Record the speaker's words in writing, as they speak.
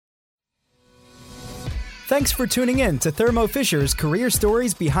Thanks for tuning in to Thermo Fisher's Career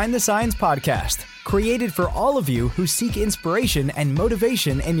Stories Behind the Science podcast, created for all of you who seek inspiration and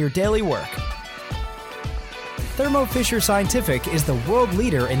motivation in your daily work. Thermo Fisher Scientific is the world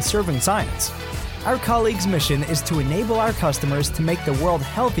leader in serving science. Our colleagues' mission is to enable our customers to make the world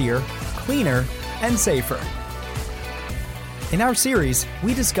healthier, cleaner, and safer. In our series,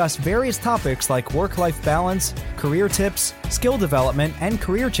 we discuss various topics like work-life balance, career tips, skill development, and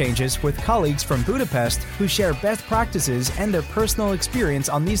career changes with colleagues from Budapest who share best practices and their personal experience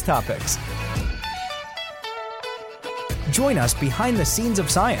on these topics. Join us behind the scenes of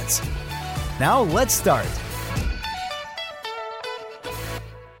science. Now, let's start.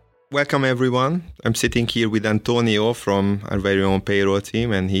 Welcome, everyone. I'm sitting here with Antonio from our very own payroll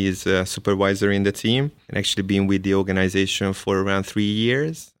team, and he's a supervisor in the team and actually been with the organization for around 3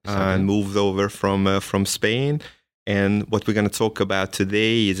 years and moved over from Spain. And what we're going to talk about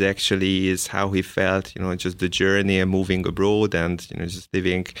today is how he felt, just the journey and moving abroad and, just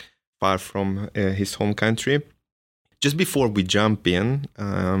living far from his home country. Just before we jump in,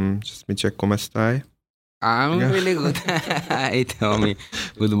 just me check come stai. I'm really good. Hey, Tommy.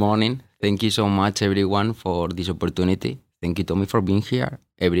 Good morning. Thank you so much, everyone, for this opportunity. Thank you, Tommy, for being here.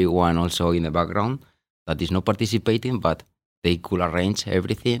 Everyone also in the background that is not participating, but they could arrange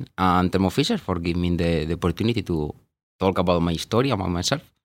everything. And Thermo Fisher for giving me the opportunity to talk about my story, about myself.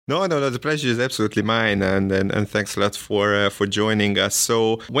 No, the pleasure is absolutely mine, and thanks a lot for joining us.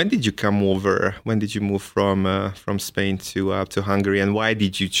 So, when did you come over? When did you move from Spain to Hungary, and why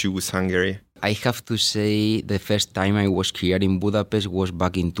did you choose Hungary? I have to say the first time I was here in Budapest was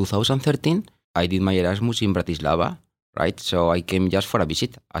back in 2013. I did my Erasmus in Bratislava, right? So I came just for a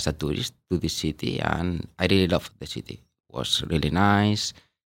visit as a tourist to this city, and I really loved the city. It was really nice,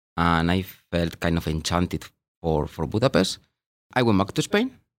 and I felt kind of enchanted for Budapest. I went back to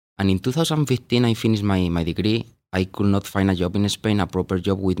Spain, and in 2015 I finished my degree. I could not find a job in Spain, a proper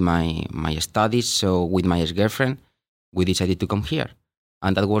job with my studies, so with my ex-girlfriend, we decided to come here.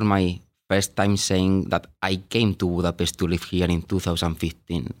 And that was my first time saying that I came to Budapest to live here in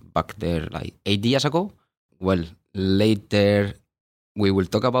 2015, back there like 8 years ago. Well, later we will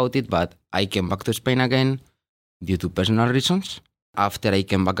talk about it, but I came back to Spain again due to personal reasons. After I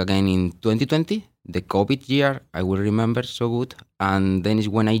came back again in 2020, the COVID year, I will remember so good. And then is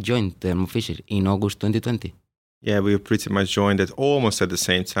when I joined Thermo Fisher in August 2020. Yeah, we pretty much joined almost at the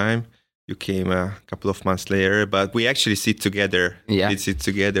same time. You came a couple of months later, but we actually sit together. Yeah. We sit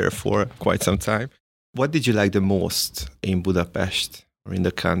together for quite some time. What did you like the most in Budapest or in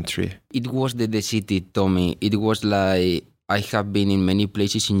the country? It was the city, Tommy. It was like, I have been in many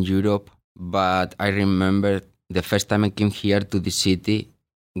places in Europe, but I remember the first time I came here to the city,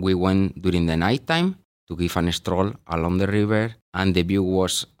 we went during the night time to give a stroll along the river, and the view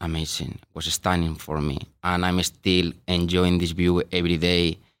was amazing. It was stunning for me. And I'm still enjoying this view every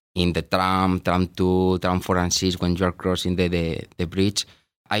day. In the tram 2, tram 4 and 6, when you're crossing the bridge,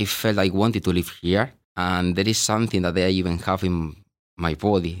 I felt I wanted to live here. And there is something that I even have in my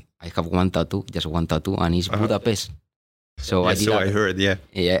body. I have just one tattoo, and it's Budapest. So yeah, I heard, yeah.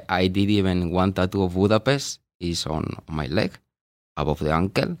 Yeah, I did even one tattoo of Budapest. It's on my leg, above the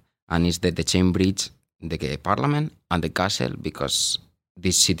ankle, and it's the chain bridge, the parliament, and the castle, because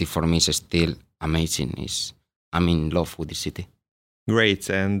this city for me is still amazing. I'm in love with this city. Great,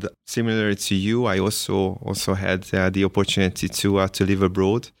 and similar to you, I also had the opportunity to live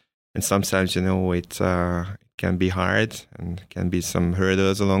abroad, and sometimes it can be hard and can be some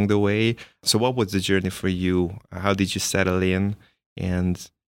hurdles along the way. So, what was the journey for you? How did you settle in? And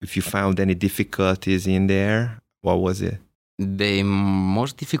if you found any difficulties in there, what was it? The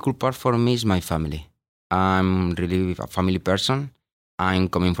most difficult part for me is my family. I'm really a family person. I'm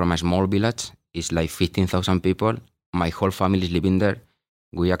coming from a small village. It's like 15,000 people. My whole family is living there.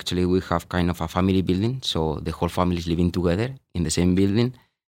 We have kind of a family building, so the whole family is living together in the same building.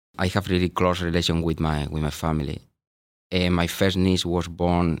 I have really close relation with my family. My first niece was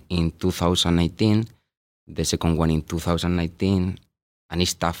born in 2018, the second one in 2019, and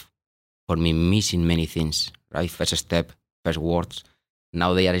it's tough for me, missing many things, right? First step, first words.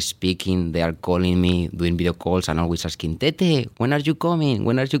 Now they are speaking, they are calling me, doing video calls, and always asking, Tete, when are you coming?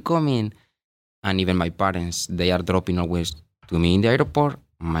 When are you coming? And even my parents, they are dropping always to me in the airport.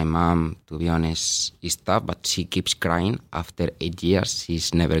 My mom, to be honest, is tough, but she keeps crying after 8 years.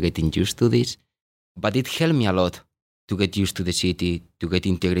 She's never getting used to this. But it helped me a lot to get used to the city, to get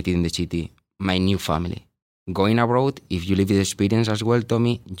integrated in the city, my new family. Going abroad, if you live the experience as well,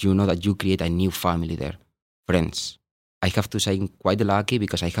 Tommy, you know that you create a new family there, friends. I have to say I'm quite lucky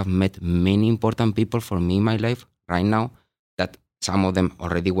because I have met many important people for me in my life right now that some of them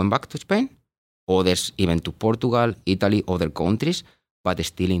already went back to Spain others even to Portugal, Italy, other countries, but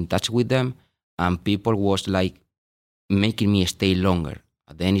still in touch with them. And people was like making me stay longer.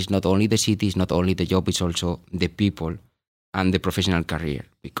 Then it's not only the city, it's not only the job, it's also the people and the professional career.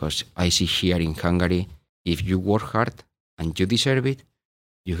 Because I see here in Hungary, if you work hard and you deserve it,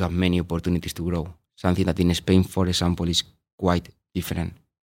 you have many opportunities to grow. Something that in Spain, for example, is quite different.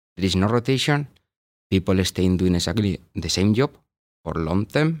 There is no rotation. People stay doing exactly the same job for long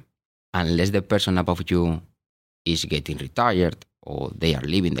term, unless the person above you is getting retired or they are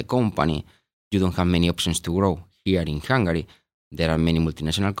leaving the company. You don't have many options to grow. Here in Hungary, there are many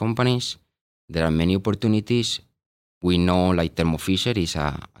multinational companies. There are many opportunities. We know like Thermo Fisher is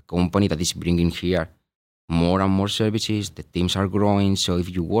a company that is bringing here more and more services. The teams are growing. So if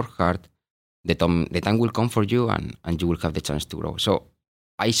you work hard, the time will come for you and you will have the chance to grow. So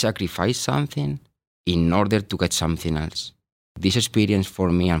I sacrifice something in order to get something else. This experience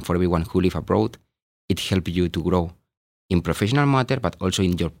for me and for everyone who live abroad, it helps you to grow in professional matter, but also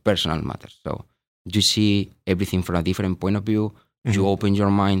in your personal matter. So you see everything from a different point of view. You open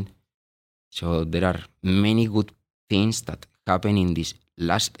your mind. So there are many good things that happen in these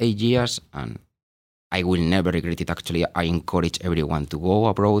last 8 years, and I will never regret it. Actually, I encourage everyone to go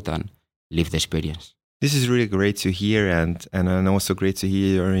abroad and live the experience. This is really great to hear, and also great to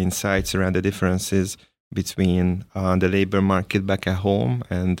hear your insights around the differences between the labor market back at home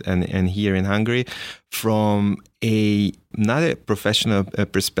and here in Hungary, from not a professional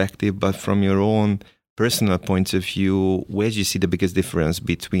perspective, but from your own personal point of view. Where do you see the biggest difference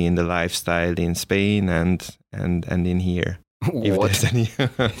between the lifestyle in Spain and in here? If there's any.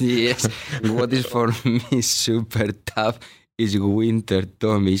 Yes, what is for me super tough is winter,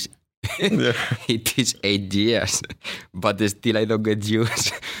 Tom. It is 8 years, but still I don't get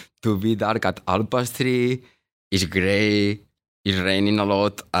used to be dark at 3:30. It's grey, it's raining a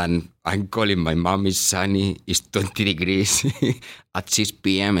lot, and I'm calling my mom, it's sunny, it's 20 degrees. At 6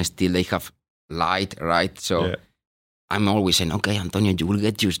 p.m. still they have light, right? So yeah. I'm always saying, okay, Antonio, you will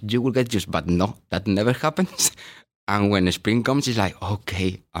get used. But no, that never happens. And when spring comes, it's like,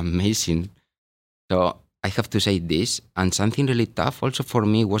 okay, amazing. So I have to say this, and something really tough also for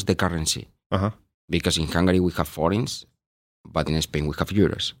me was the currency. Because in Hungary we have forints, but in Spain we have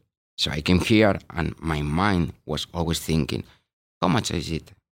euros. So I came here and my mind was always thinking, how much is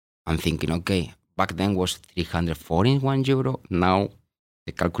it? I'm thinking, okay, back then was 300 forints, 1 euro. Now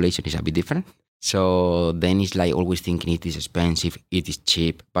the calculation is a bit different. So then it's like always thinking it is expensive, it is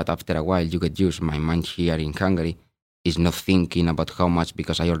cheap. But after a while you get used. My mind here in Hungary is not thinking about how much,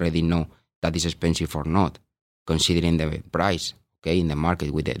 because I already know that is expensive or not, considering the price, okay, in the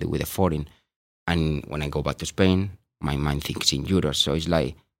market with the foreign. And when I go back to Spain, my mind thinks in euros. So it's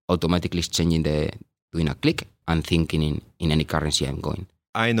like automatically changing doing a click and thinking in any currency I'm going.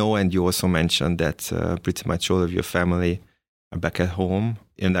 I know, and you also mentioned that pretty much all of your family are back at home.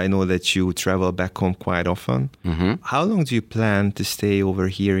 And I know that you travel back home quite often. How long do you plan to stay over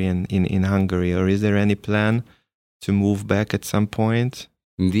here in Hungary? Or is there any plan to move back at some point?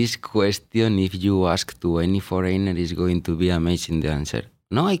 This question, if you ask to any foreigner, is going to be amazing, the answer.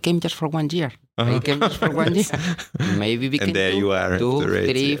 No, I came just for 1 year. I came just for 1 year. Maybe we can there do you are 2,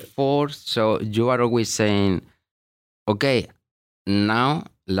 3, 4. So you are always saying, okay, now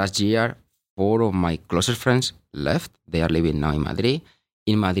last year, 4 of my closest friends left. They are living now in Madrid.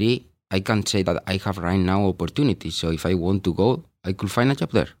 In Madrid, I can say that I have right now opportunities. So if I want to go, I could find a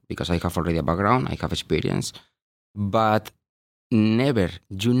job there because I have already a background, I have experience. But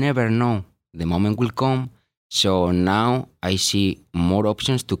you never know. The moment will come. So now I see more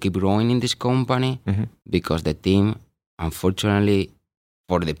options to keep growing in this company because the team, unfortunately,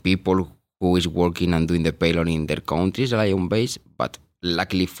 for the people who is working and doing the payroll in their countries, are on base. But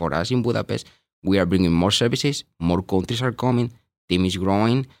luckily for us in Budapest, we are bringing more services, more countries are coming, team is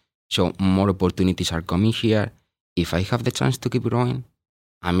growing, so more opportunities are coming here. If I have the chance to keep growing,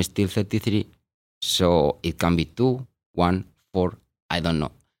 I'm still 33, so it can be 2, 1, 4, I don't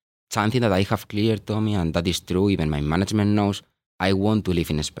know. Something that I have clear, Tommy, and that is true, even my management knows, I want to live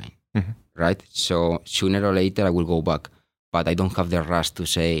in Spain, right? So sooner or later I will go back, but I don't have the rush to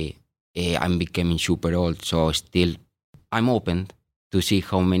say I'm becoming super old, so still I'm open to see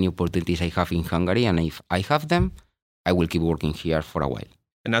how many opportunities I have in Hungary, and if I have them, I will keep working here for a while.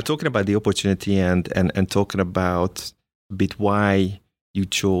 And now talking about the opportunity and talking about a bit why you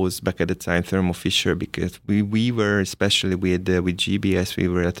chose back at the time Thermo Fisher, because we were, especially with GBS, we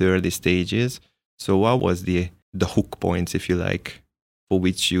were at early stages. So what was the hook points, if you like, for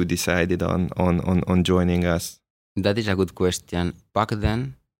which you decided on joining us? That is a good question. Back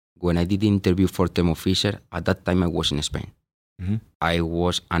then, when I did the interview for Thermo Fisher, at that time I was in Spain. I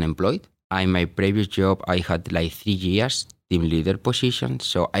was unemployed In my previous job, I had like 3 years team leader position.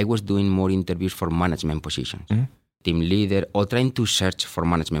 So I was doing more interviews for management positions, team leader, or trying to search for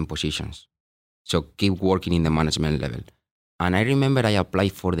management positions. So keep working in the management level. And I remember I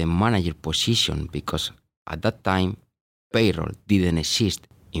applied for the manager position because at that time, payroll didn't exist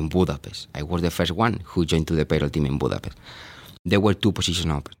in Budapest. I was the first one who joined to the payroll team in Budapest. There were 2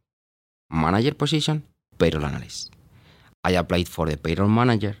 positions open. Manager position, payroll analyst. I applied for the payroll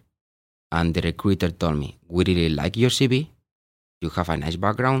manager and the recruiter told me, we really like your CV, you have a nice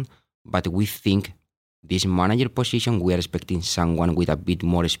background, but we think this manager position, we are expecting someone with a bit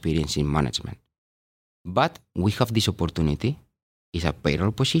more experience in management. But we have this opportunity, it's a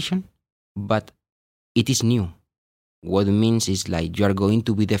payroll position, but it is new. What it means is like you are going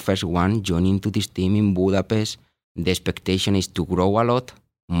to be the first one joining to this team in Budapest. The expectation is to grow a lot,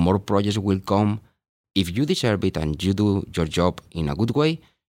 more projects will come. If you deserve it and you do your job in a good way,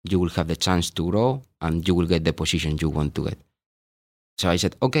 you will have the chance to grow and you will get the position you want to get. So I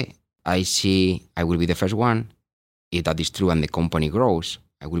said, okay, I see I will be the first one. If that is true and the company grows,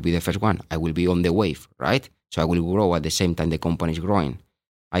 I will be the first one. I will be on the wave, right? So I will grow at the same time the company is growing.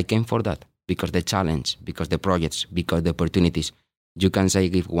 I came for that because the challenge, because the projects, because the opportunities. You can say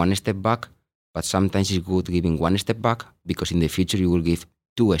give one step back, but sometimes it's good giving one step back because in the future you will give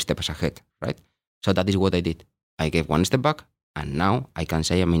 2 steps ahead, right? So that is what I did. I gave one step back and now I can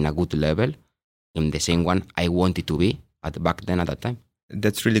say I'm in a good level in the same one I wanted to be back then at that time.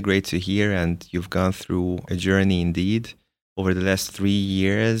 That's really great to hear. And you've gone through a journey indeed over the last 3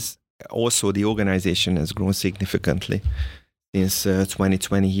 years. Also, the organization has grown significantly since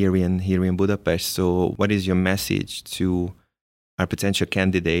 2020 here in Budapest. So what is your message to our potential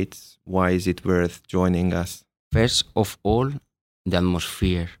candidates? Why is it worth joining us? First of all, the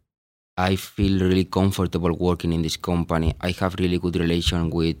atmosphere. I feel really comfortable working in this company. I have really good relation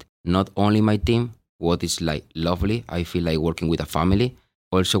with not only my team, what is like lovely. I feel like working with a family,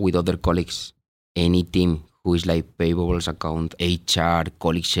 also with other colleagues. Any team who is like payables account, HR,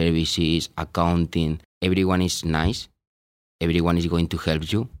 colleague services, accounting, everyone is nice. Everyone is going to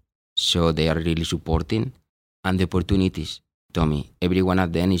help you. So they are really supporting. And the opportunities, Tommy, everyone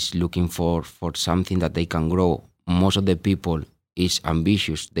at the end is looking for something that they can grow. Most of the people is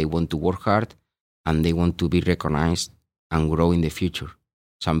ambitious. They want to work hard and they want to be recognized and grow in the future.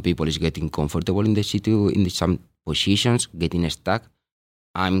 Some people is getting comfortable in the city, in some positions, getting stuck.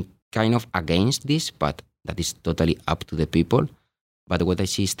 I'm kind of against this, but that is totally up to the people. But what I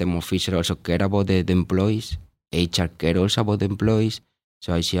see is the officer also care about the employees. HR care also about the employees.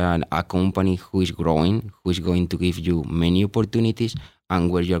 So I see a company who is growing, who is going to give you many opportunities and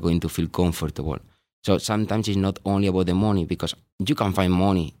where you are going to feel comfortable. So sometimes it's not only about the money because you can find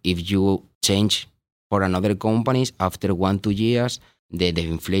money. If you change for another companies after 1-2 years, the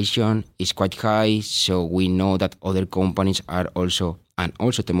inflation is quite high. So we know that other companies are also, and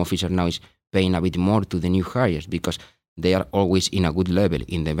also the officer now is paying a bit more to the new hires because they are always in a good level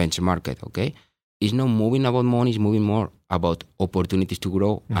in the bench market, okay? It's not moving about money, it's moving more about opportunities to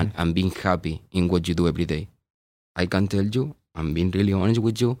grow and being happy in what you do every day. I can tell you, I'm being really honest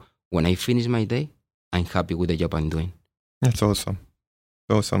with you, when I finish my day, I'm happy with the job I'm doing. That's awesome.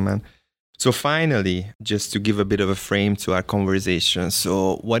 Awesome, man. So finally, just to give a bit of a frame to our conversation.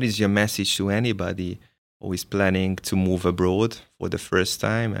 So what is your message to anybody who is planning to move abroad for the first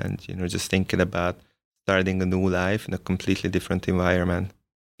time and, just thinking about starting a new life in a completely different environment?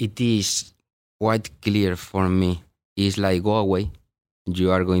 It is quite clear for me. It's like go away.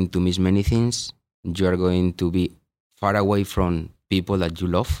 You are going to miss many things. You are going to be far away from people that you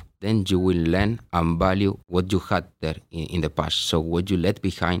love. Then you will learn and value what you had there in the past. So what you left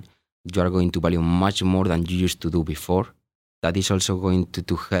behind, you are going to value much more than you used to do before. That is also going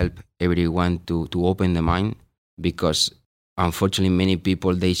to help everyone to open the mind because unfortunately many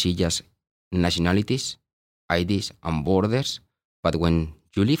people, they see just nationalities, IDs and borders. But when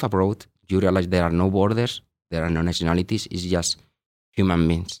you live abroad, you realize there are no borders, there are no nationalities, it's just human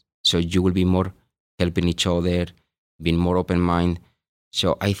beings. So you will be more helping each other, being more open-minded.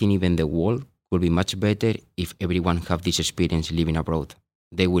 So I think even the world will be much better if everyone have this experience living abroad.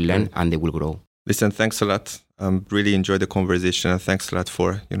 They will learn and they will grow. Listen, thanks a lot. Really enjoyed the conversation and thanks a lot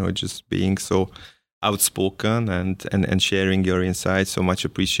for, just being so outspoken and sharing your insights. So much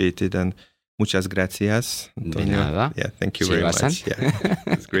appreciated and muchas gracias, Antonio. De nada. Yeah, thank you very much. Yeah,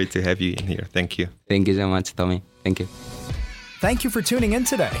 it's great to have you in here. Thank you. Thank you so much, Tommy. Thank you. Thank you for tuning in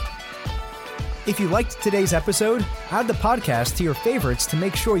today. If you liked today's episode, add the podcast to your favorites to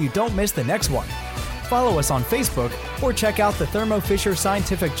make sure you don't miss the next one. Follow us on Facebook or check out the Thermo Fisher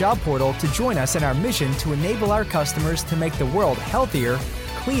Scientific Job Portal to join us in our mission to enable our customers to make the world healthier,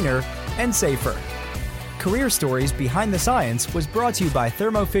 cleaner, and safer. Career Stories Behind the Science was brought to you by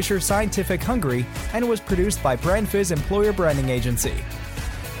Thermo Fisher Scientific Hungary and was produced by BrandFizz Employer Branding Agency.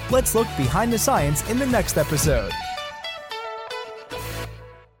 Let's look behind the science in the next episode.